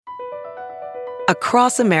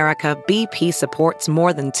Across America, BP supports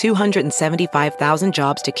more than 275,000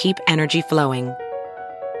 jobs to keep energy flowing.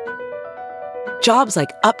 Jobs like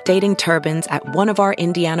updating turbines at one of our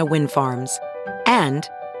Indiana wind farms and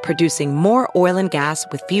producing more oil and gas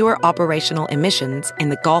with fewer operational emissions in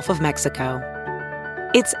the Gulf of Mexico.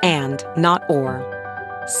 It's and, not or.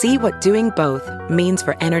 See what doing both means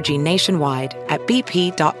for energy nationwide at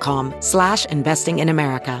bp.com/investing in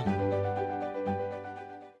America.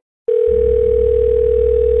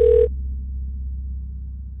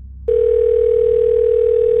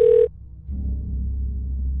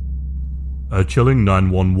 A chilling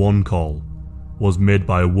 911 call was made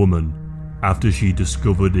by a woman after she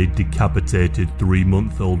discovered a decapitated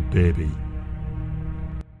 3-month-old baby.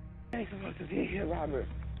 Thanks so much for being here, Robert.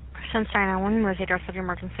 Sunshine, I want to know the address of your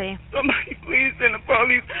emergency. Somebody please send the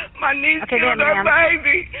police. My niece Okay, killed her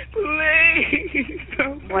baby. Please.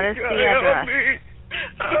 What is the address?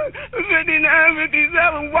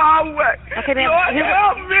 5957 Wildwood. Okay, ma'am. Lord,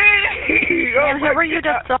 help me. Ma'am, who were you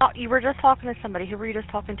just you were just talking to somebody. Who were you just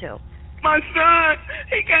talking to? My son,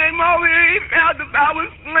 he came over here, he found that I was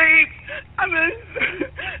asleep. And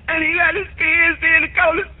he let his kids in to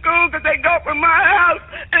go to school because they go from my house.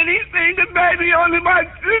 And he seen the baby on my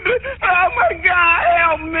oh my God,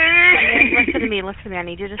 help me. Listen to me. I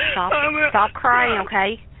need you to stop crying,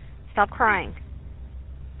 okay? Stop crying.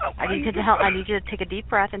 Oh I need you to help. I need you to take a deep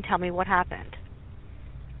breath and tell me what happened.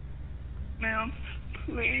 Ma'am,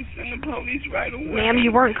 please send the police right away. Ma'am,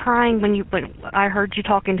 you weren't crying when I heard you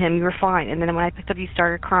talking to him. You were fine. And then when I picked up, you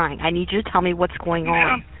started crying. I need you to tell me what's going on.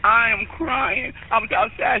 Ma'am, I am crying. I was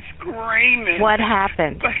outside screaming. What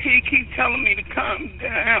happened? But he keeps telling me to calm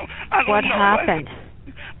down. I don't what know happened?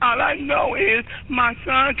 All I know is my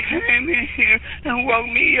son came in here and woke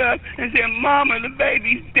me up and said, Mama, the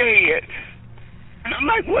baby's dead. And I'm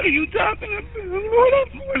like, what are you talking about? What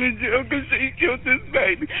I'm going to do because she killed this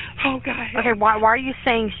baby. Oh, God. Okay, why are you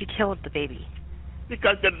saying she killed the baby?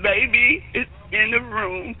 Because the baby is in the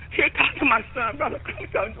room. Here, talk to my son, brother. Come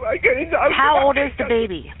talk to I can't talk. How old is the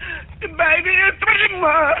baby? The baby is 3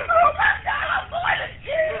 months. Oh, my God, I'm going to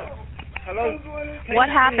jail. Hello? What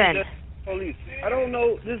happened? Police. I don't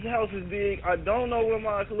know. This house is big. I don't know where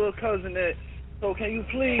my little cousin is. So can you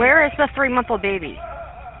please... Where is the 3-month-old baby?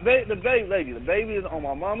 The baby is on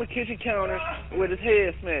my mama's kitchen counter with his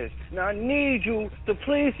head smashed. Now I need you to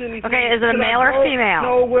please send me. Okay, is it a male or female?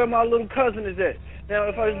 Know where my little cousin is at. Now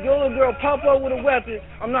if a little girl pop up with a weapon,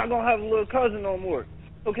 I'm not gonna have a little cousin no more.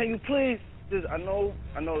 So can you please? I know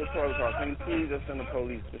the story call. Can you please just send the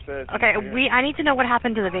police? Okay, I need to know what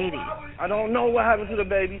happened to the baby. I don't know what happened to the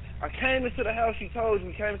baby. I came into the house. She told me.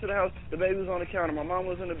 We came into the house. The baby was on the counter. My mom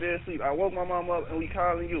was in the bed asleep. I woke my mom up and we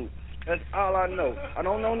calling you. That's all I know. I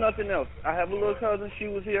don't know nothing else. I have a little cousin. She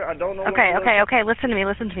was here. I don't know. Okay. Listen to me.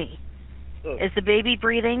 Look, is the baby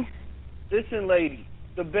breathing? Listen, lady.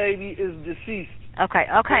 The baby is deceased. Okay.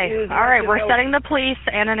 All right. We're sending the police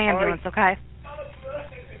and an ambulance. Right.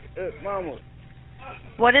 Okay. Mama.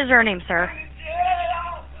 What is your name, sir?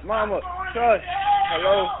 Mama. Shush.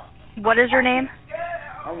 Hello. What is your name?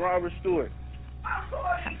 I'm Robert Stewart.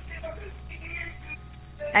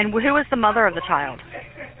 And who is the mother of the child?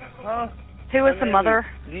 Huh? Who is the mother?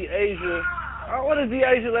 Deasia. What is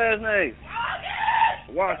Deasia's last name?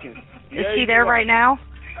 Watkins. Is she there right now?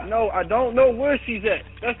 No, I don't know where she's at.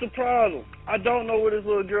 That's the problem. I don't know where this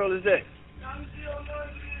little girl is at.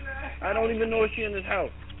 I don't even know if she's in this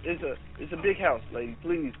house. It's a big house, lady.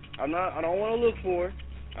 Please. I don't want to look for her.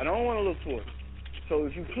 So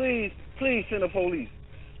if you please send the police.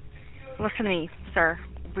 Listen to me, sir.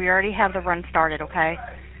 We already have the run started, okay?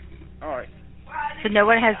 All right. So no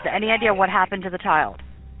one has any idea what happened to the child.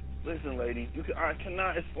 Listen, lady, I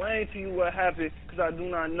cannot explain to you what happened because I do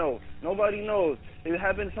not know. Nobody knows. It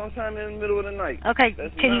happened sometime in the middle of the night. Okay.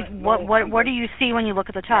 What do you see when you look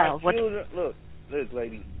at the child? Look,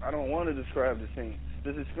 lady, I don't want to describe the scene.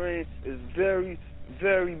 This screen is very,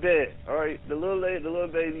 very bad. All right, the little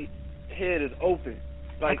baby head is open,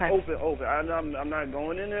 open. I'm not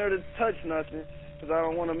going in there to touch nothing because I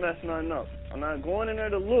don't want to mess nothing up. I'm not going in there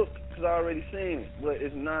to look because I already seen it. But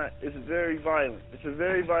it's not. It's very violent. It's a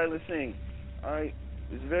very violent scene. All right,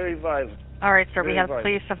 it's very violent. All right, sir. We have the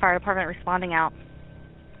police and fire department responding out.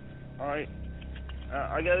 All right.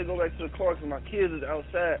 I got to go back to the car because my kids is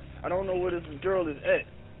outside. I don't know where this girl is at.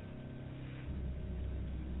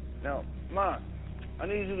 Now, Ma, I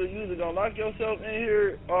need you to either go lock yourself in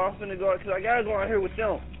here or I'm finna go, because I got to go out here with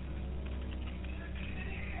them.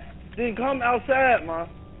 Then come outside, Ma.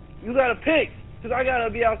 You got to pick, because I got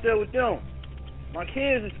to be out there with them. My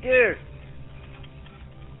kids are scared.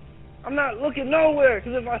 I'm not looking nowhere,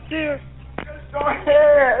 because if I see her, go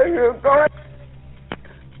ahead.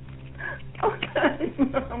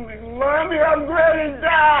 Mommy, I'm ready to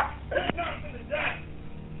die.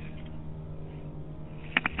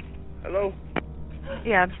 Hello?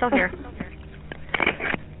 Yeah, I'm still here.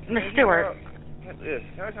 Miss Stewart. Yes,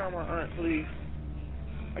 can I call my aunt, please?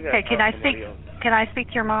 Okay, can I speak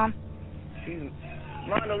to your mom?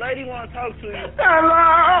 Mom, the lady want to talk to you.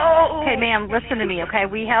 Hello? Okay, ma'am, listen to me, okay?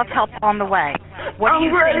 We have help on the way. What do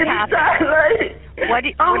you think happened? What do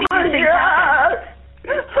you think happened?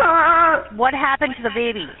 What happened to the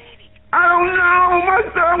baby? I don't know. My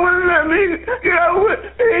son wouldn't let me go.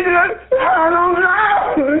 I don't know.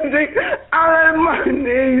 I let my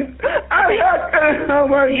niece. Oh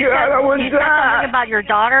my God, I would die. You said something about your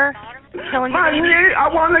daughter killing your baby? I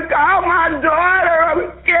want to call my daughter.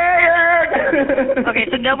 I'm scared. Okay,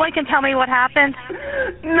 so nobody can tell me what happened?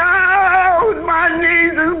 No, my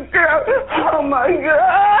niece is killed. Oh my God. Okay,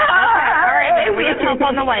 all right, man. We have help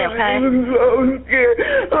on the way, okay? I'm so scared.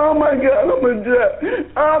 Oh my God, I'm gonna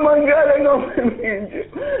die. Oh my God, they're gonna let me in jail.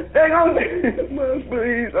 They're gonna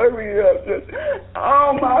please hurry up.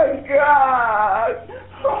 Oh my God.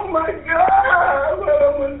 Oh my God, what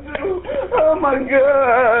am I gonna do? Oh my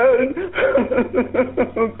God.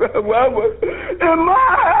 What was in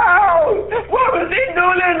my house? What was he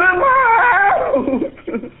doing in my house?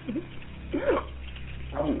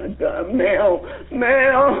 Oh my God, Mel.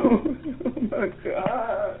 Oh my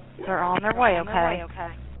God. They're on their way,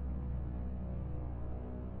 okay?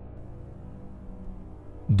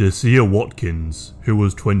 Dacia Watkins, who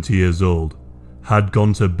was 20 years old, had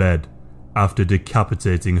gone to bed after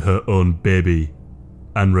decapitating her own baby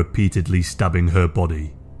and repeatedly stabbing her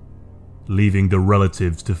body, leaving the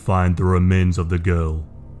relatives to find the remains of the girl.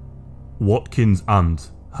 Watkins'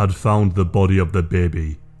 aunt had found the body of the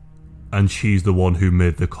baby, and she's the one who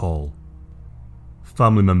made the call.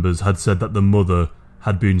 Family members had said that the mother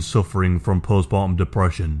had been suffering from postpartum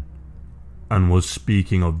depression and was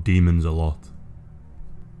speaking of demons a lot.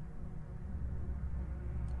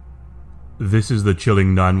 This is the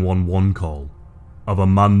chilling 911 call of a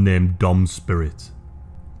man named Dom Spirit.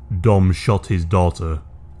 Dom shot his daughter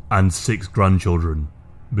and 6 grandchildren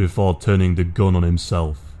before turning the gun on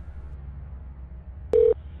himself.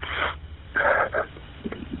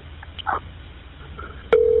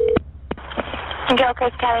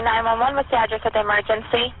 Gilchrist County 911, what's the address of the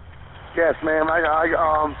emergency? Yes, ma'am.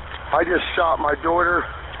 I just shot my daughter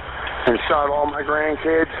and shot all my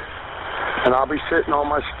grandkids, and I'll be sitting on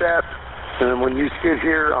my step, and when you get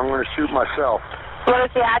here, I'm going to shoot myself. What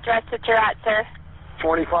is the address that you're at, sir?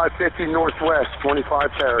 2550 Northwest,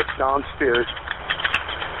 25 Terrace, Don Spirit.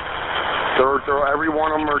 Every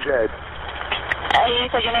one of them are dead. You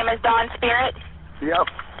said your name is Don Spirit? Yep.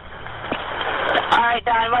 All right,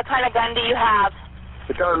 Don, what kind of gun do you have?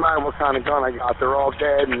 It doesn't matter what kind of gun I got. They're all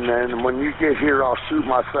dead, and then when you get here, I'll shoot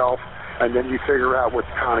myself, and then you figure out what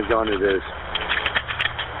kind of gun it is.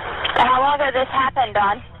 How long ago this happened,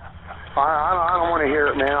 Don? I don't want to hear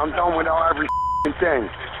it, man. I'm done with every thing.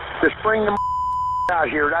 Just bring them out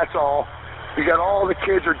here, that's all. You got all the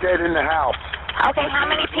kids are dead in the house. Okay, how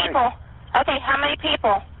many people?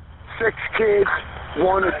 6 kids,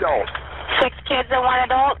 1 adult. 6 kids and 1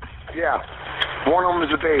 adult? Yeah. One of them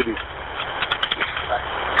is a baby.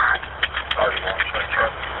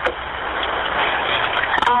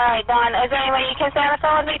 All right, Don. Is there any way you can stay on the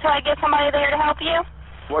phone with me till I get somebody there to help you?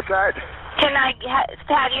 What's that? Can I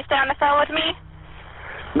have you stay on the phone with me?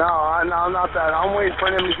 No, not that. I'm waiting for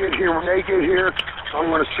them to get here. When they get here, I'm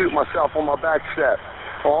going to shoot myself on my back step.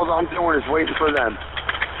 All I'm doing is waiting for them.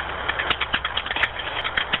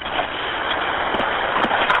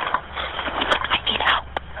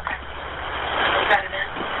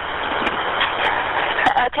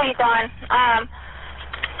 Okay, Don.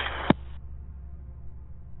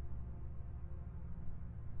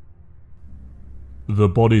 The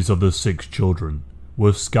bodies of the 6 children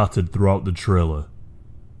were scattered throughout the trailer,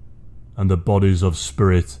 and the bodies of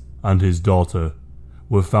Spirit and his daughter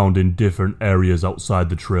were found in different areas outside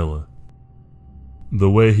the trailer. The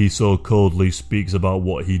way he so coldly speaks about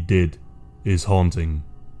what he did is haunting.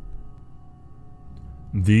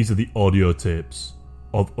 These are the audio tapes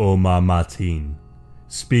of Omar Martin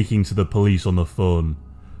speaking to the police on the phone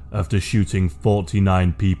after shooting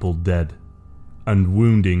 49 people dead and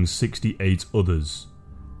wounding 68 others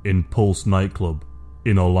in Pulse nightclub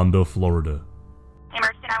in Orlando, Florida.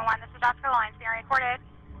 Emergency 911, this is Dr. Lines being recorded.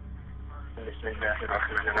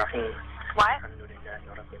 What?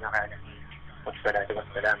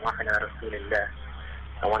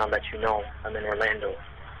 I want to let you know I'm in Orlando,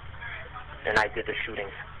 and I did the shooting.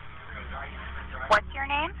 What's your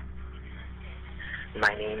name?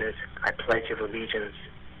 My name is I Pledge of Allegiance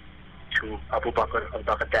to Abu Bakr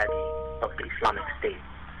al-Baghdadi of the Islamic State.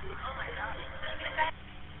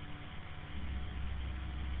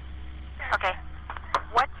 Okay.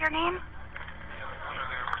 What's your name?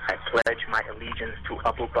 I pledge my allegiance to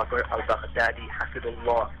Abu Bakr al-Baghdadi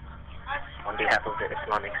Hafidullah on behalf of the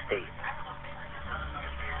Islamic State.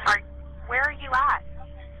 Where are you at?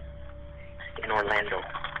 In Orlando.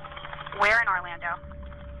 Where in Orlando?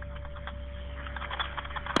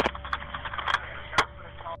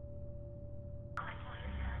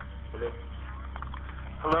 Hello?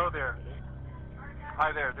 Hello there.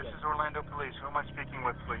 Hi there, this is Orlando Police. Who am I speaking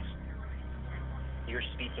with, please? You're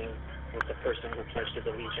speaking with the person who pledged his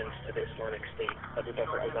allegiance to the Islamic State, Abu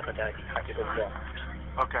Bakr al-Baghdadi Hafidullah.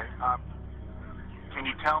 Okay, can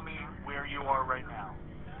you tell me where you are right now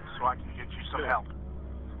so I can get you some help?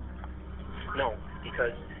 No,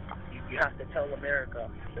 because you have to tell America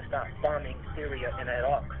to stop bombing Syria and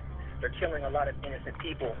Iraq. They're killing a lot of innocent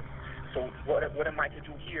people. So what am I to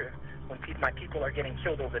do here when my people are getting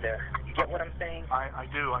killed over there? You get what I'm saying? I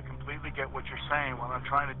do. I completely get what you're saying. What I'm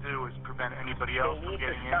trying to do is prevent anybody else from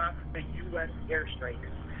getting in. They need to stop the U.S.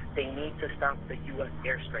 airstrikes. They need to stop the U.S.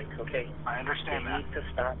 airstrikes, okay? I understand that. They need to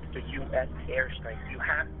stop the U.S. airstrikes. You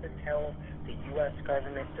have to tell the U.S.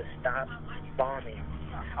 government to stop bombing.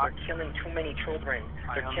 They're killing too many children.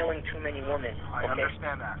 They're killing too many women. I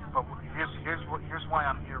understand that. But here's why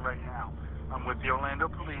I'm here right now. I'm with the Orlando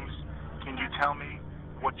Police. Can you tell me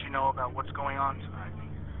what you know about what's going on tonight?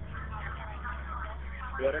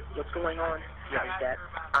 What's going on is that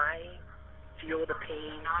I feel the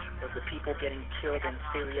pain of the people getting killed in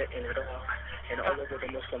Syria and Iraq and all over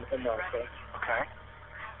the Muslim Ummah. Okay.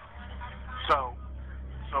 So,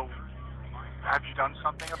 have you done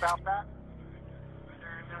something about that?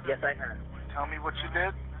 Yes, I have. Tell me what you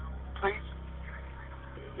did, please.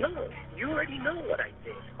 No, you already know what I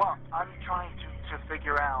did. Well, I'm trying to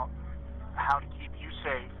figure out how to keep you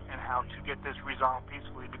safe and how to get this resolved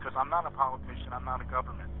peacefully, because I'm not a politician, I'm not a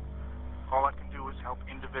government. All I can do is help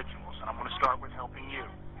individuals, and I'm going to start with helping you.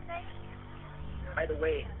 By the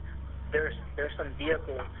way, there's some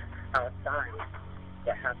vehicles outside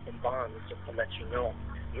that have some bombs, just to let you know.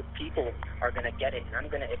 Your people are going to get it, and I'm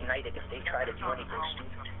going to ignite it if they try to do anything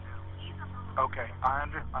stupid. Okay,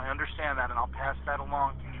 I understand that, and I'll pass that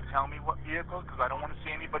along. Can you tell me what vehicle? Because I don't want to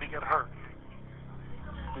see anybody get hurt.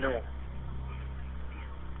 No.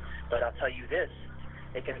 But I'll tell you this,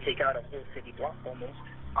 it can take out a whole city block almost.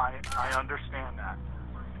 I understand that.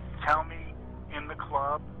 Tell me, in the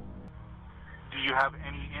club, do you have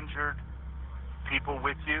any injured people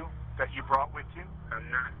with you that you brought with you? I'm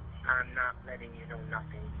not letting you know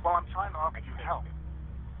nothing. Well, I'm trying to offer you help.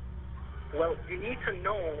 Well, you need to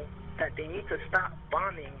know that they need to stop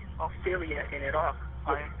bombing Syria and Iraq.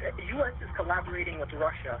 The U.S. is collaborating with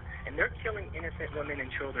Russia, and they're killing innocent women and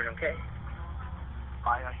children, okay?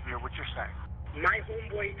 I hear what you're saying. My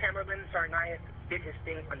homeboy, Tamerlan Tsarnaev, did his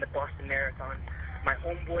thing on the Boston Marathon. My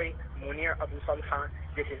homeboy, Munir Abu Salha,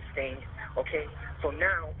 did his thing, okay? So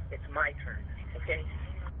now, it's my turn, okay?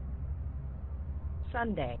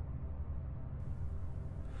 Sunday.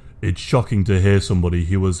 It's shocking to hear somebody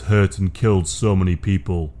who has hurt and killed so many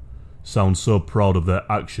people sound so proud of their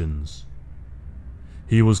actions.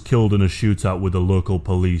 He was killed in a shootout with the local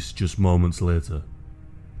police just moments later.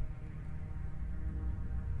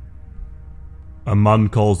 A man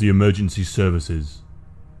calls the emergency services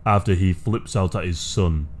after he flips out at his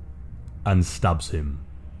son and stabs him.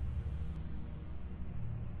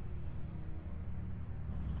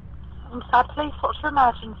 Sad police, what's your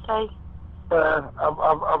emergency?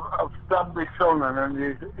 I've stabbed my son and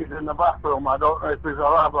he's in the bathroom. I don't know if he's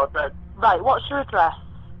alive or dead. Right, what's your address?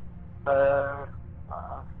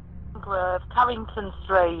 Grove, Carrington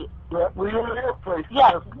Street. Yeah, will you hear, please?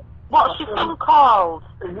 Yeah. What's your son called?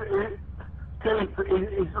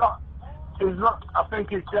 He's not, I think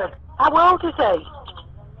he's dead. How old is he?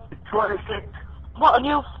 He's 26. What, and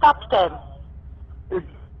you stabbed him?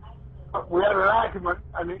 We had an argument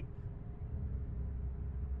and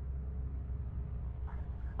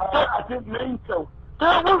I didn't mean to.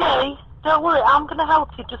 Don't worry, I'm going to help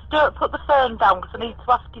you. Just don't put the phone down because I need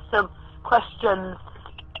to ask you some questions.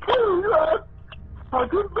 I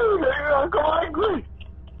didn't mean it, I got angry.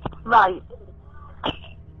 Right.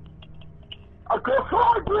 I got so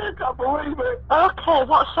angry, I can't believe it. Okay,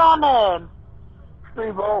 what's your name?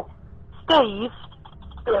 Steve-O. Steve?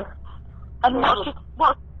 Yeah. And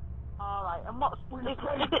what's alright, and what's... we're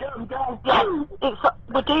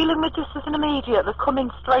dealing with this as an immediate. They're coming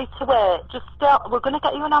straight away. We're going to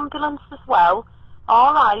get you an ambulance as well.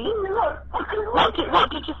 Alright. What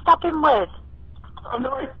did you stab him with? A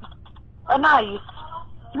knife. A knife?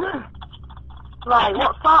 Yeah. Right,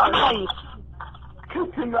 what sort of knife?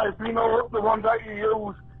 Kitchen knife, you know, the one that you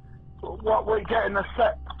use, what we get in the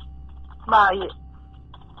set. Right.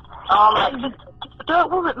 Alright,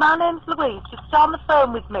 don't worry, my name's Louise. Just stay on the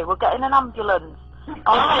phone with me. We're getting an ambulance.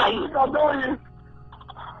 Alright. I know you.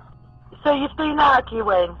 So you've been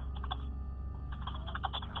arguing?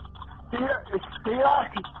 I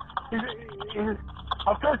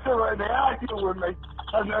said to her, they argued with me,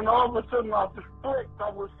 and then all of a sudden I just flicked. I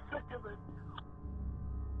was sick of it.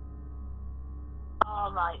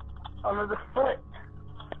 Alright. And I just flicked.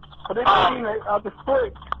 I didn't mean it, I just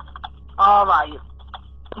flicked. Alright.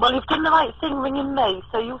 Well, you've done the right thing ringing me,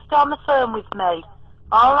 so you stay on the phone with me.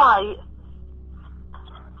 Alright.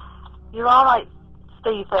 You're alright,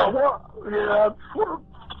 Stephen? Yeah,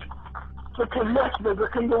 they can mess me, they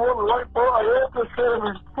can do what they like, but I hate the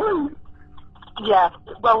service, please. Yeah,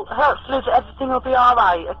 well, hopefully everything will be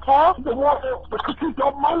alright, okay? Because he's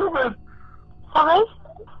not moving. Sorry?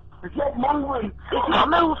 He's not moving. He's not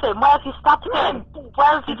moving. Where have you stabbed him? Where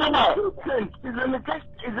have you done it? He's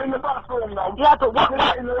in the bathroom now. Yeah, but what?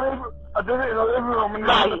 I did it in the living room and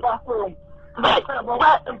in the bathroom. Right.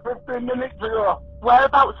 About 15 minutes ago.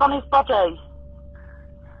 Whereabouts on his body?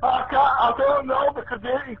 I don't know because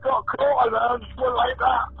he's got caught and I just went like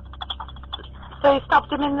that. So you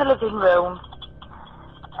stabbed him in the living room?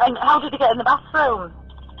 And how did he get in the bathroom?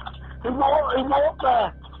 He walked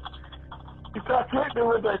there. He tried to hit me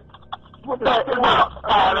with the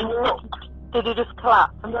Did he just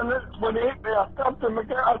collapse? And then when he hit me, I stabbed him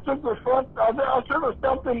again. I should have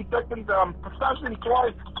stabbed him second time. I stabbed him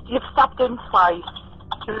twice. You've stabbed him twice?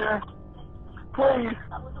 Yeah. Please.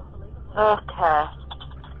 Okay.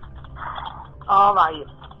 Alright.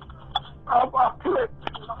 I flipped.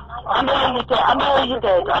 I know you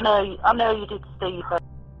did. I know you did, Stephen.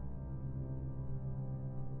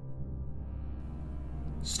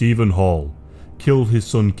 Stephen Hall killed his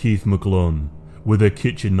son Keith McGlone with a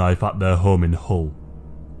kitchen knife at their home in Hull.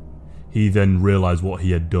 He then realised what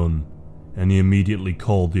he had done, and he immediately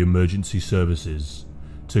called the emergency services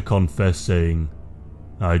to confess, saying,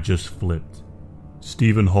 "I just flipped."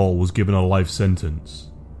 Stephen Hall was given a life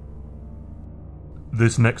sentence.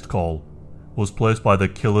 This next call was placed by the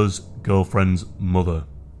killer's girlfriend's mother.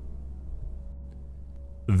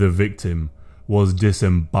 The victim was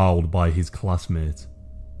disemboweled by his classmate.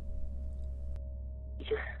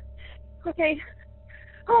 Okay.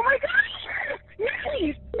 Oh my gosh!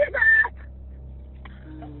 Nanny!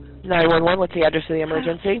 911, what's the address of the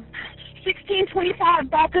emergency?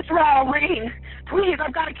 1625 Baptist Row, Ring. Please,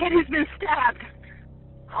 I've got a kid who's been stabbed.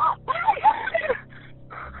 Oh my God!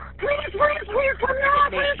 Please, come now!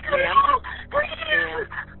 Please, come now! Please!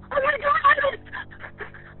 Oh my God!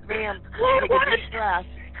 Ma'am, take a deep breath.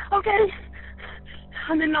 Okay.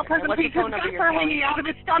 I'm in no present. Please, his guts are hanging out of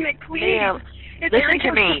his stomach, please. Ma'am, listen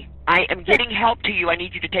to me. I am getting help to you. I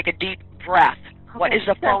need you to take a deep breath. Okay. What is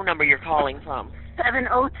the phone number you're calling from?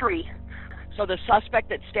 703. So the suspect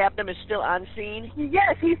that stabbed them is still on scene?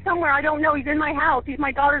 Yes, he's somewhere. I don't know. He's in my house. He's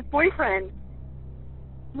my daughter's boyfriend.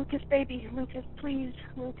 Lucas, baby. Lucas, please.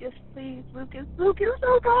 Lucas, please. Lucas,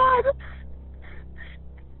 oh God.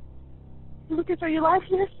 Lucas, are you alive?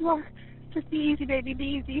 Yes, you are. Just be easy, baby. Be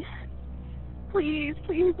easy. Please,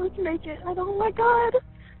 let's make it. Oh my God.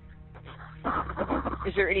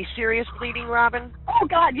 Is there any serious bleeding, Robin? Oh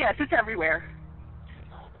God, yes. It's everywhere.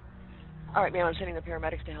 All right, ma'am, I'm sending the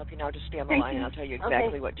paramedics to help you now. Just stay on the line, and I'll tell you exactly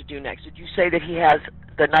Okay. what to do next. Did you say that he has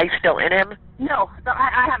the knife still in him? No,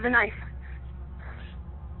 I have the knife.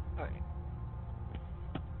 All right.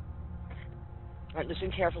 All right, listen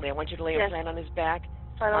carefully. I want you to lay him flat on his back,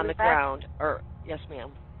 on the ground. Or yes,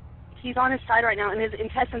 ma'am. He's on his side right now, and his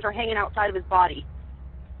intestines are hanging outside of his body.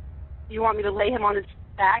 You want me to lay him on his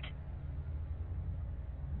back?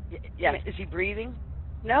 Yes. Is he breathing?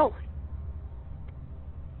 No.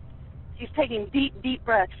 He's taking deep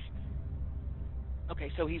breaths. Okay,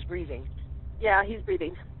 so he's breathing. Yeah, he's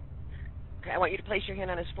breathing. Okay, I want you to place your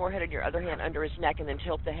hand on his forehead and your other hand under his neck, and then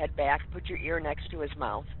tilt the head back. Put your ear next to his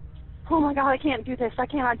mouth. Oh my God, I can't do this. I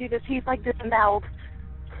cannot do this. He's like disemboweled.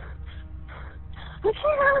 I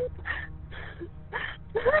can't.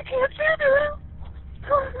 I can't do this.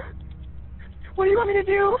 What do you want me to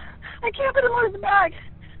do? I can't put him on his back.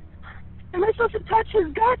 Am I supposed to touch his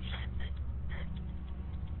guts?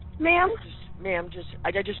 Ma'am?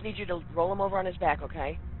 I just need you to roll him over on his back,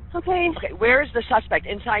 okay? Okay. Okay, where is the suspect?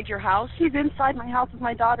 Inside your house? He's inside my house with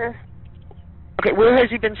my daughter. Okay, where has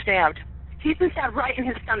he been stabbed? He's been stabbed right in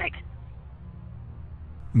his stomach.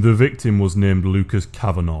 The victim was named Lucas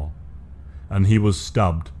Cavanaugh, and he was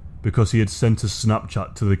stabbed because he had sent a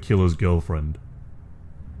Snapchat to the killer's girlfriend.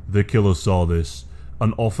 The killer saw this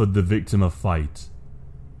and offered the victim a fight.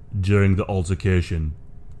 During the altercation,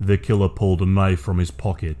 the killer pulled a knife from his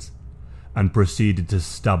pocket and proceeded to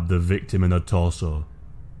stab the victim in the torso,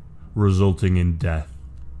 resulting in death.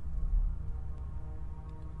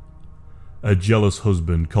 A jealous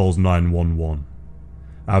husband calls 911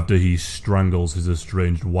 after he strangles his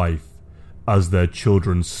estranged wife as their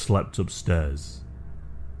children slept upstairs.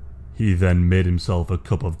 He then made himself a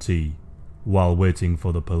cup of tea while waiting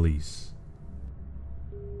for the police.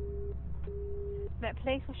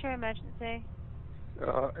 Police, what's your emergency?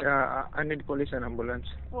 Yeah, I need police and ambulance.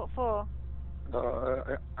 What for?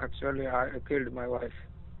 Actually, I killed my wife.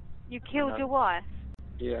 You killed your wife?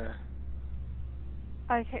 Yeah.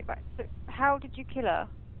 Okay, right. So how did you kill her?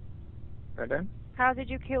 Pardon? How did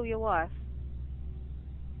you kill your wife?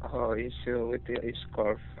 Oh, it's with his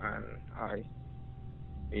scarf, and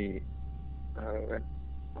he went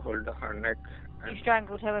hold her neck. You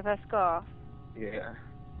strangled her with her scarf? Yeah.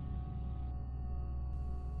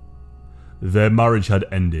 Their marriage had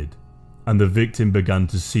ended, and the victim began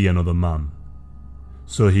to see another man.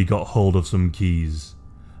 So he got hold of some keys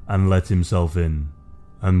and let himself in,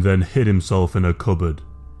 and then hid himself in a cupboard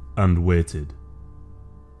and waited.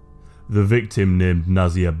 The victim, named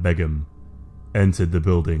Nazia Begum, entered the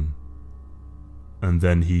building, and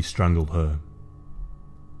then he strangled her.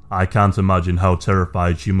 I can't imagine how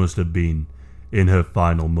terrified she must have been in her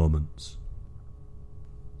final moments.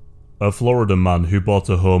 A Florida man who bought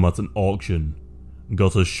a home at an auction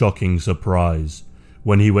got a shocking surprise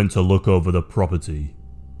when he went to look over the property.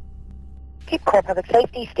 Keep call public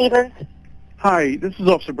safety, Stevens. Hi, this is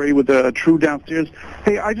Officer Brady with True downstairs.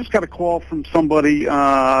 Hey, I just got a call from somebody,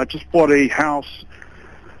 just bought a house,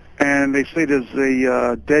 and they say there's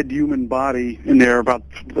a dead human body in there,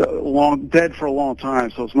 dead for a long time,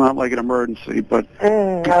 so it's not like an emergency, but...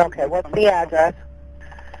 Okay, what's the address?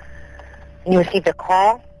 You received a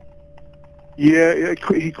call? Yeah,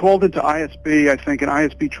 he called into ISB, I think, and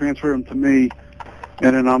ISB transferred him to me,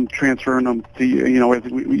 and then I'm transferring him to you.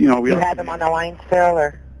 You have him on the line still,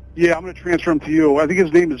 or? Yeah, I'm going to transfer him to you. I think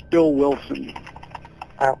his name is Bill Wilson.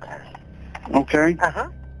 Okay. Okay? Uh-huh.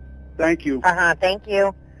 Thank you. Uh-huh, thank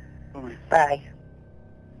you. Bye.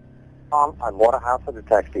 I bought a house at a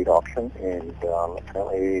tax deed auction, and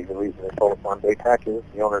apparently the reason they sold us on day tax is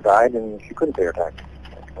the owner died and she couldn't pay her taxes.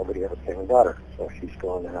 Nobody ever came and got her, so she's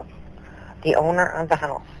still in the house. The owner of the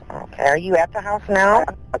house. Okay. Are you at the house now?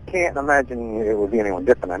 I can't imagine it would be anyone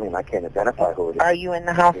different. I mean, I can't identify who it is. Are you in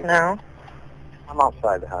the house now? I'm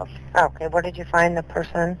outside the house. Okay. Where did you find the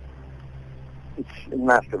person? It's in the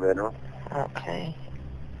master bedroom. Okay.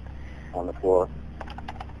 On the floor.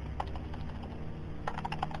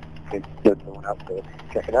 Did someone else to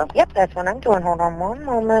check it out? Yep, that's what I'm doing. Hold on one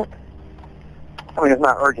moment. I mean, it's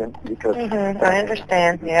not urgent because... I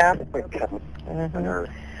understand, yeah.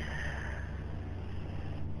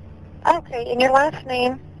 Okay, and your last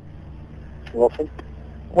name? Wilson.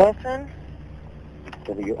 Wilson?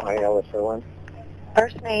 W-I-L-S-O-N.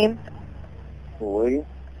 First name? William.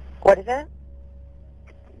 What is it?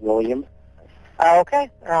 William. Okay,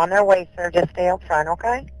 they're on their way, sir. Just stay up front,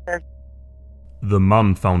 okay? The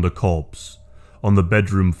man found a corpse on the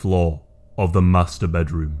bedroom floor of the master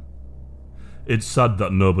bedroom. It's sad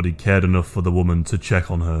that nobody cared enough for the woman to check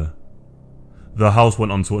on her. The house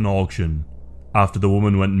went onto an auction after the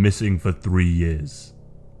woman went missing for 3 years.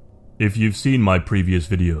 If you've seen my previous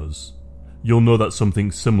videos, you'll know that something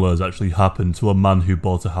similar has actually happened to a man who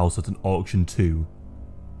bought a house at an auction too.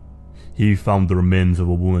 He found the remains of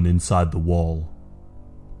a woman inside the wall.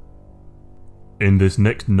 In this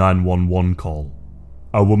next 911 call,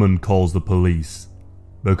 a woman calls the police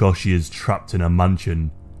because she is trapped in a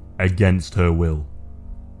mansion against her will.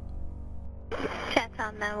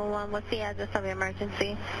 Chattown 911, what's the address of the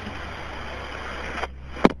emergency?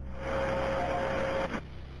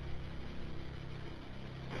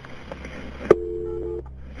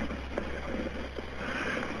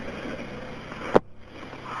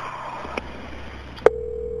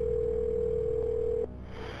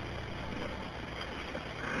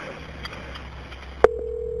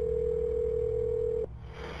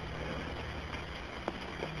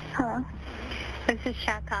 Hello? This is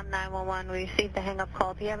Chattown 911. We received a hang-up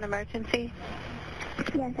call. Do you have an emergency?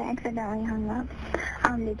 Yes, I accidentally hung up.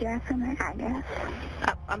 Did you ask for my address?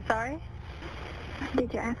 I'm sorry?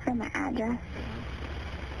 Did you ask for my address?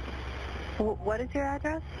 What is your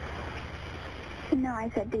address? No,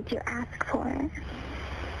 I said, did you ask for it?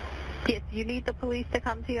 Yes, you need the police to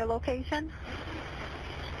come to your location?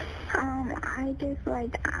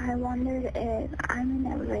 I wondered if I'm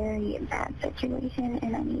in a very bad situation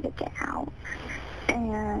and I need to get out.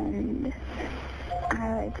 And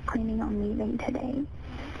I was planning on leaving today.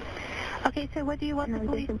 Okay, so what do you want the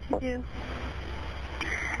police to do?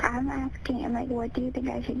 I'm asking, like, what do you think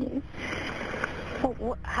I should do?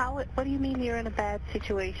 Well, what do you mean you're in a bad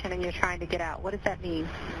situation and you're trying to get out? What does that mean?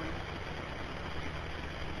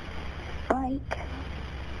 Like,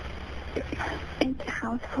 it's a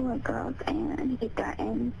house full of girls, and he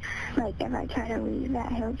threatens, like, if I try to leave,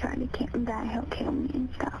 that he'll kill me and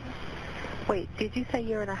stuff. Wait, did you say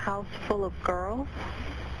you're in a house full of girls?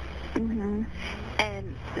 Mm-hmm.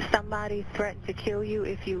 And somebody threatened to kill you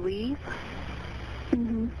if you leave?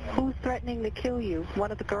 Mm-hmm. Who's threatening to kill you?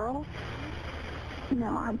 One of the girls? No,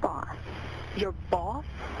 our boss. Your boss?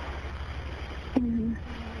 Mm-hmm.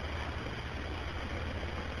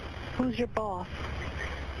 Who's your boss?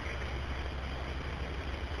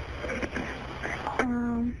 I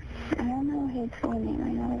don't know his full name.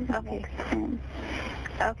 I know his name.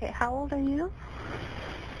 Okay, how old are you?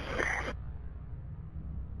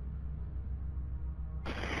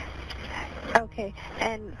 Okay,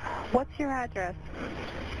 and what's your address?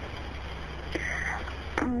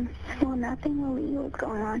 Well, nothing illegal is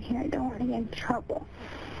going on here. I don't want to get in trouble.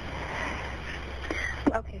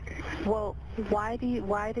 Okay, well, why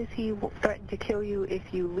does he threaten to kill you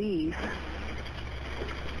if you leave?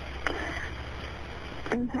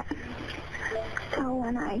 Okay. So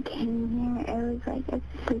when I came here, it was like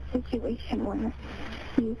the situation where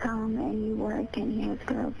you come and you work and you have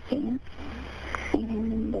girls dance,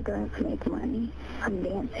 and the girls make money from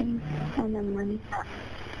dancing, and the money.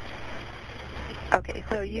 Okay,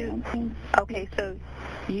 so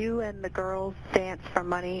you and the girls dance for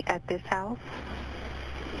money at this house?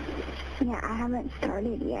 Yeah, I haven't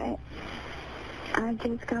started yet. I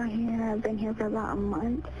just got here. I've been here for about a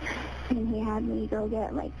month, and he had me go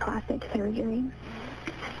get, like, plastic surgery.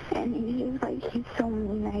 And he's so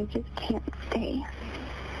mean, I just can't stay.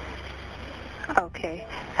 Okay,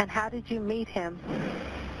 and how did you meet him?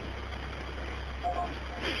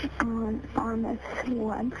 On this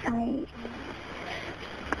website.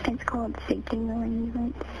 It's called Seeking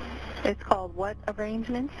Arrangements. It's called what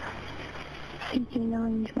arrangements? Seeking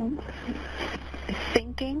Arrangements.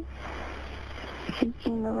 Thinking?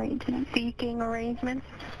 Seeking Arrangements. Seeking Arrangements?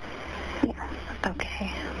 Yeah.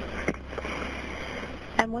 Okay.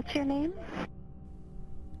 And what's your name?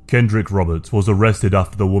 Kendrick Roberts was arrested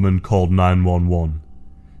after the woman called 911,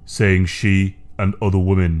 saying she and other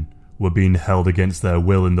women were being held against their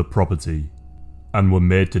will in the property and were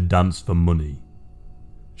made to dance for money.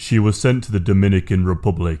 She was sent to the Dominican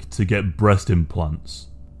Republic to get breast implants,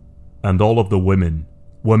 and all of the women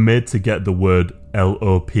were made to get the word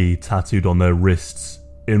LOP tattooed on their wrists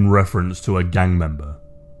in reference to a gang member.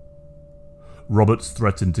 Roberts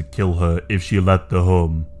threatened to kill her if she left the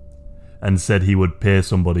home, and said he would pay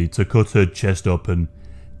somebody to cut her chest open,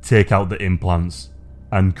 take out the implants,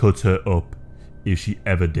 and cut her up if she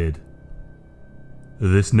ever did.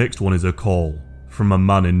 This next one is a call from a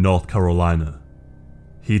man in North Carolina.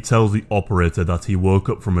 He tells the operator that he woke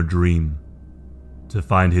up from a dream to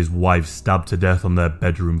find his wife stabbed to death on their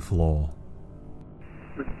bedroom floor.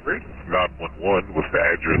 911, what's the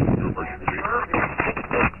address of your emergency?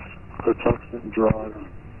 Patuxent Drive.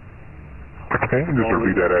 Okay, just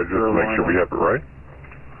repeat that address to make sure we have it right.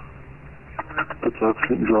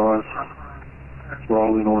 Patuxent Drive,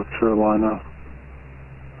 Raleigh, North Carolina.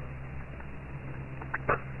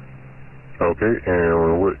 Okay,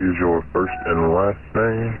 and what is your first and last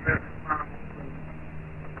name?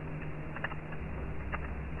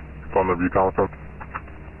 Phone number you calling from?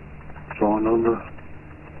 Phone number?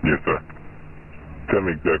 Yes, sir. Tell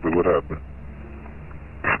me exactly what happened.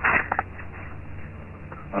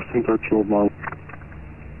 I think I killed my...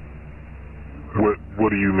 What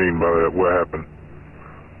do you mean by that? What happened?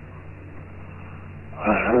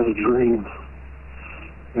 I had a dream,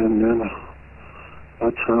 and then I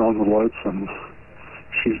turn on the lights and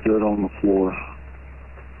she's dead on the floor.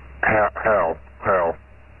 How?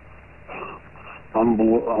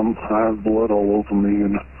 I have blood all over me,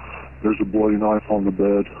 and there's a bloody knife on the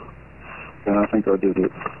bed, and I think I did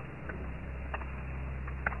it.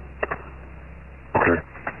 Okay.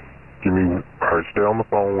 Alright, stay on the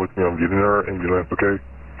phone with me. I'm getting her ambulance, okay?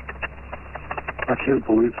 I can't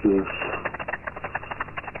believe this.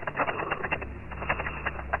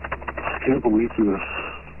 I can't believe this.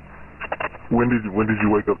 When did you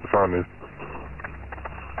wake up to find this?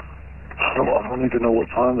 I don't even know what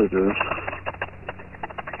time it is.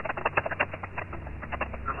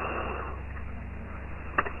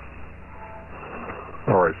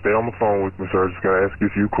 Alright, stay on the phone with me, sir. I just gotta ask you a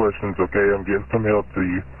few questions, okay? I'm getting some help to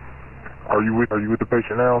you. Are you with the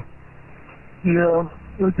patient now? Yeah,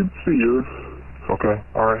 I can see her. Okay.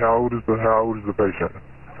 All right. How old is the patient?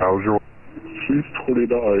 How old is your? She's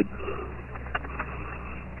 29.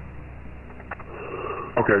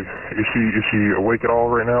 Okay. Is she awake at all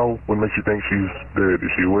right now? What makes you think she's dead?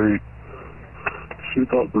 Is she awake? She's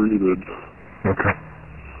not breathing. Okay.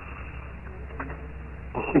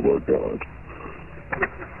 Oh my God.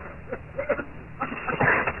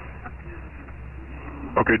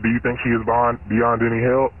 Okay. Do you think she is beyond any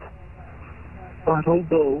help? I don't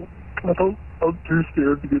know. I'm too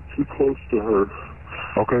scared to get too close to her.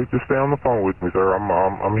 Okay, just stay on the phone with me, sir.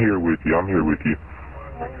 I'm here with you. I'm here with you.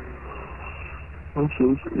 I'm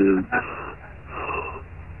so scared.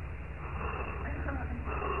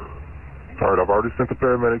 All right, I've already sent the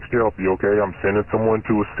paramedics to help you, okay? I'm sending someone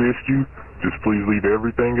to assist you. Just please leave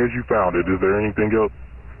everything as you found it. Is there anything else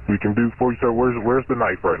we can do for you, sir? Where's the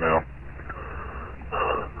knife right now?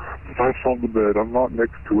 The knife's on the bed. I'm not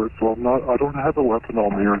next to it, so I don't have a weapon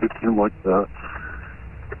on me or anything like that.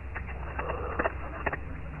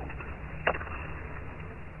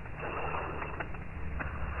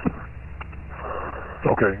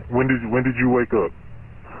 Okay. When did you wake up?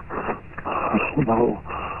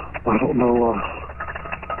 I don't know.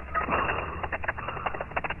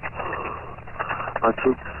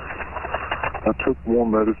 I took more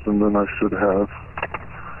medicine than I should have.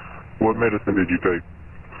 What medicine did you take?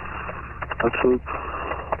 I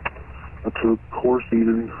took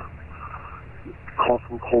Chlorsedan, cough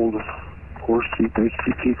and cold, Chlorsedan,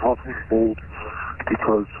 HCP, cough and cold,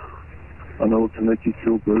 because I know it can make you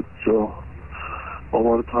feel good. So a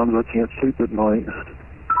lot of times I can't sleep at night.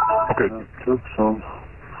 Okay. I took some.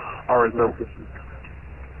 All right, so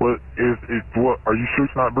what are you sure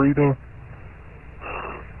she's not breathing?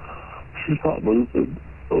 She's not moving.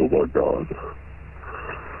 Oh my God.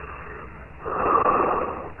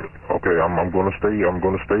 Okay, I'm gonna stay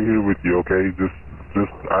here with you. Okay,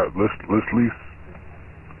 let's at least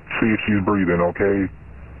see if she's breathing. Okay.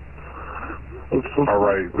 I'm so all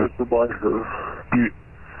right. Let's by her.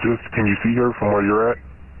 Can you see her from where you're at?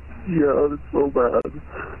 Yeah, it's so bad.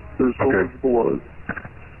 There's so much blood.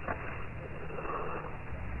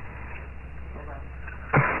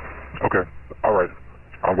 Okay. All right.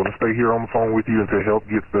 I'm gonna stay here on the phone with you until help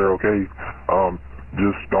gets there. Okay.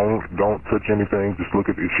 Just don't touch anything. Just look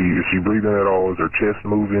at is she breathing at all? Is her chest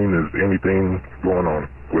moving? Is anything going on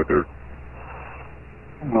with her?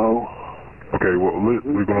 No. Okay. Well,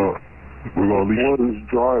 we're gonna at least. The blood is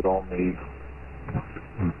dried on me.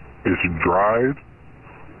 It's dried?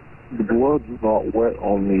 The blood's not wet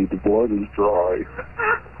on me. The blood is dry.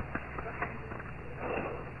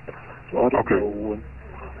 So I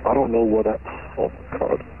don't know what. Oh my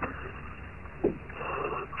God.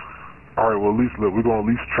 All right. Well, we're gonna at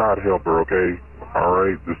least try to help her. Okay. All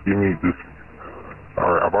right. Just give me this.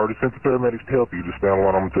 All right. I've already sent the paramedics to help you. Just stand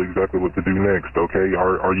alone. I'm gonna tell you exactly what to do next. Okay.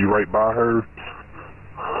 Are you right by her?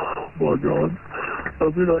 Oh my God. I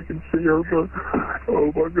mean, I can see her, but oh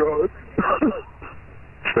my God.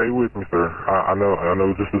 Stay with me, sir. I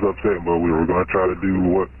know this is upsetting, but we were going to try to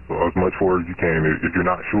do as much for her as you can. If you're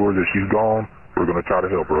not sure that she's gone, we're going to try to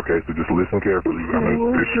help her, okay? So just listen carefully.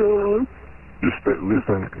 Just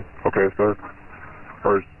listen, okay, sir?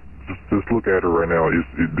 First, just look at her right now.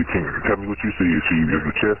 Tell me what you see. Is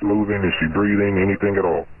the chest moving? Is she breathing? Anything at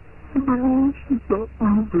all? No, she's not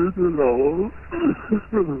moving at all.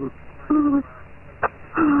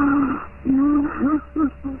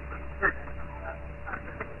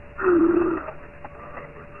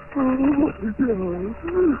 Oh my God.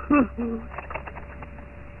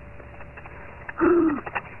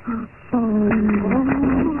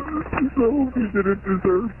 So he didn't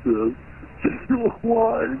deserve this.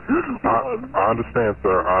 Why? I understand,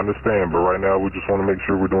 sir. I understand, but right now we just want to make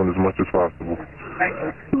sure we're doing as much as possible.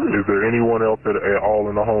 Is there anyone else at all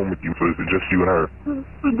in the home with you, or is it just you and her?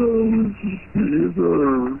 No, it's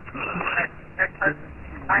her.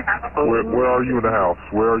 Where are you in the house?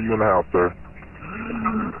 Where are you in the house, sir?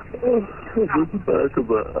 At the back of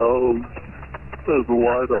the house. There's a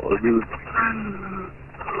light on it.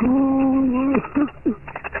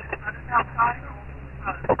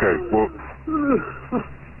 Okay, well.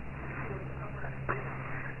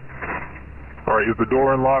 Alright, is the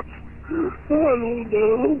door unlocked? I don't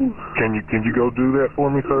know. Can you go do that for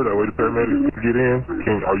me, sir? That way the paramedics can get in?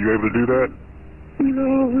 Are you able to do that?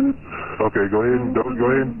 No. Okay, go ahead and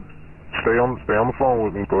stay on the phone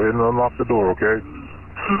with me. Go ahead and unlock the door, okay?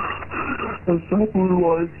 That's not blue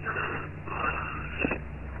light.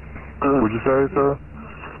 What'd you say, sir?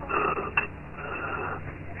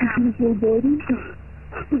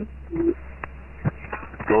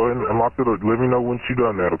 Go ahead and unlock the door. Let me know when she's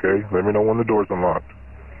done that, okay? Let me know when the door's unlocked.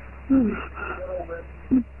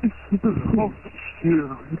 Oh, Okay,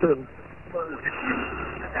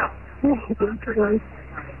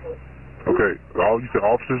 all you said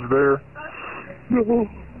officers there? No.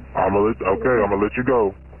 I'm gonna let you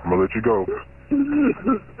go.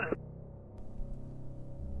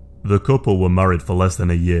 The couple were married for less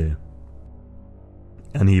than a year,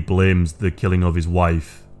 and he blames the killing of his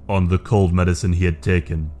wife on the cold medicine he had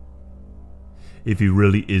taken. If he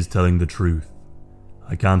really is telling the truth,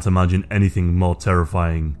 I can't imagine anything more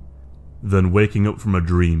terrifying than waking up from a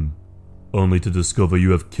dream only to discover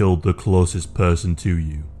you have killed the closest person to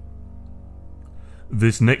you.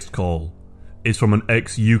 This next call is from an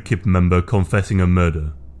ex-UKIP member confessing a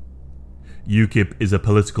murder. UKIP is a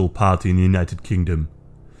political party in the United Kingdom,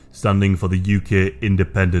 standing for the UK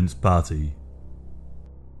Independence Party.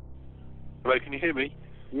 Hello, can you hear me?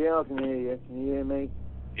 Yeah, I can hear you. Can you hear me?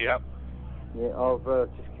 Yeah. Yeah, I've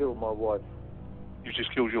just killed my wife. You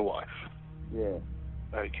just killed your wife? Yeah.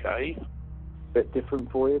 Okay. Bit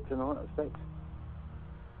different for you tonight, I expect.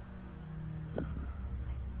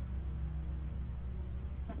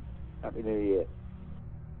 Happy New Year.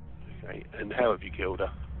 Okay, and how have you killed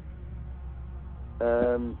her?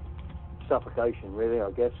 Suffocation, really,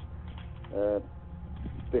 I guess.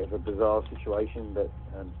 Bit of a bizarre situation, but,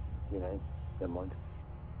 you know, never mind.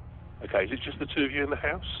 Okay, is it just the two of you in the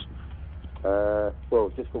house? Well,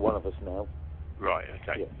 just the one of us now. Right,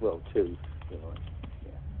 okay. Yeah, well, two, you know.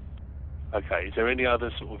 Okay, is there any other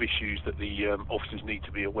sort of issues that the officers need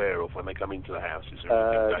to be aware of when they come into the house? Is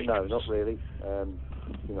there anything No, dangerous? not really.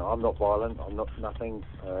 You know, I'm not violent, I'm not nothing.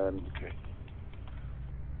 Okay.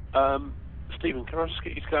 Stephen, can I just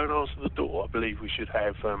get you to go and answer the door? I believe we should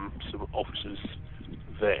have some officers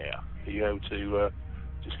there. Are you able to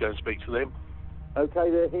just go and speak to them? Okay,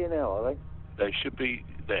 they're here now, are they? They should be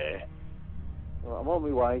there. Well, I'm on my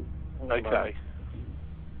way. Hang on a Okay. moment.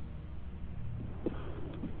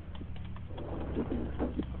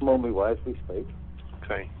 I'm on my way as we speak.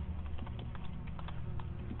 Okay.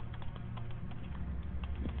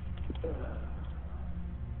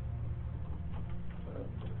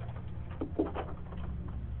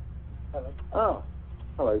 Hello. Oh,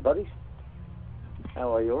 hello, buddies.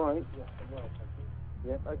 How are you? All right? Yeah, I'm well, thank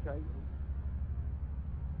you. Yeah, okay.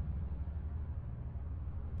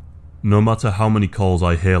 No matter how many calls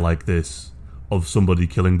I hear like this, of somebody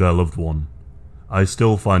killing their loved one, I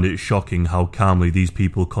still find it shocking how calmly these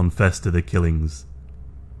people confess to the killings.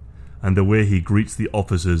 And the way he greets the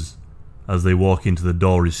officers as they walk into the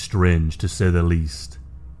door is strange, to say the least.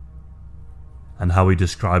 And how he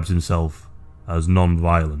describes himself as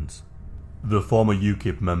non-violent. The former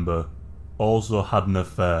UKIP member also had an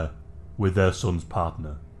affair with their son's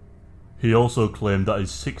partner. He also claimed that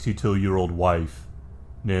his 62-year-old wife,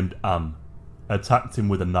 named Anne, attacked him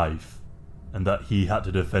with a knife and that he had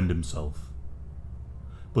to defend himself.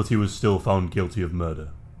 But he was still found guilty of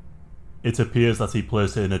murder. It appears that he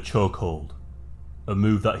placed her in a chokehold, a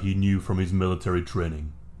move that he knew from his military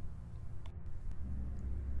training.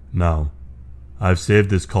 Now, I've saved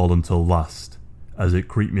this call until last, as it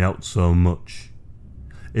creeped me out so much.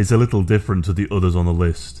 It's a little different to the others on the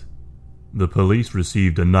list. The police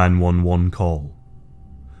received a 911 call,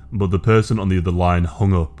 but the person on the other line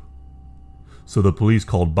hung up. So the police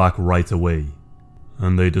called back right away,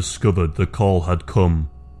 and they discovered the call had come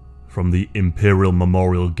from the Imperial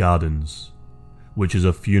Memorial Gardens, which is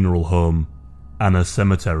a funeral home and a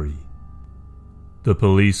cemetery. The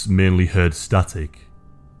police mainly heard static.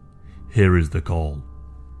 Here is the call.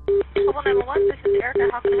 Global 911, this is Erica.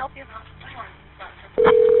 How can I help you?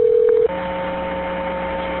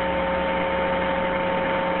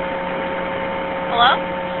 Hello?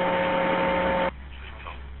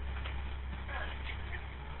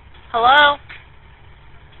 Hello?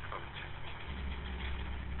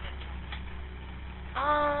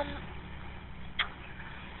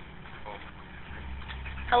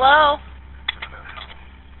 Hello?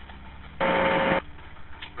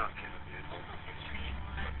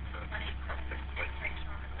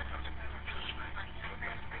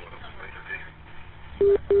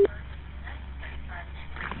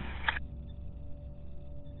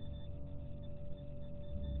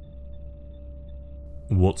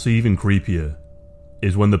 What's even creepier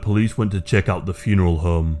is when the police went to check out the funeral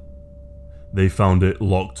home, they found it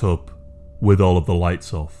locked up with all of the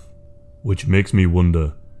lights off, which makes me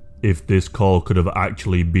wonder if this call could have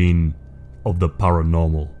actually been of the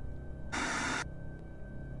paranormal.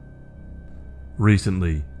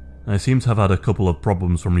 Recently, I seem to have had a couple of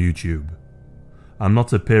problems from YouTube. I'm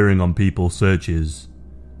not appearing on people's searches,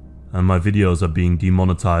 and my videos are being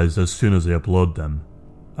demonetized as soon as I upload them.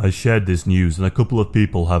 I shared this news and a couple of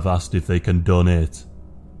people have asked if they can donate,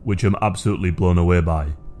 which I'm absolutely blown away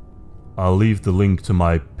by. I'll leave the link to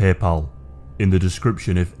my PayPal in the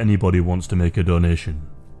description if anybody wants to make a donation,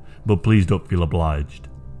 but please don't feel obliged.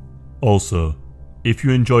 Also, if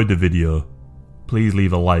you enjoyed the video, please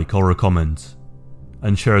leave a like or a comment,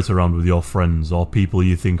 and share it around with your friends or people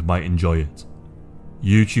you think might enjoy it.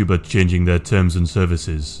 YouTube are changing their terms and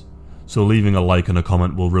services, so leaving a like and a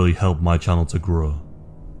comment will really help my channel to grow.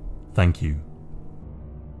 Thank you.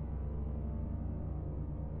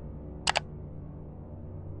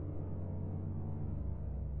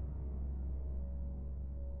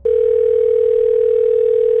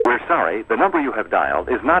 We're sorry, the number you have dialed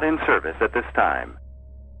is not in service at this time.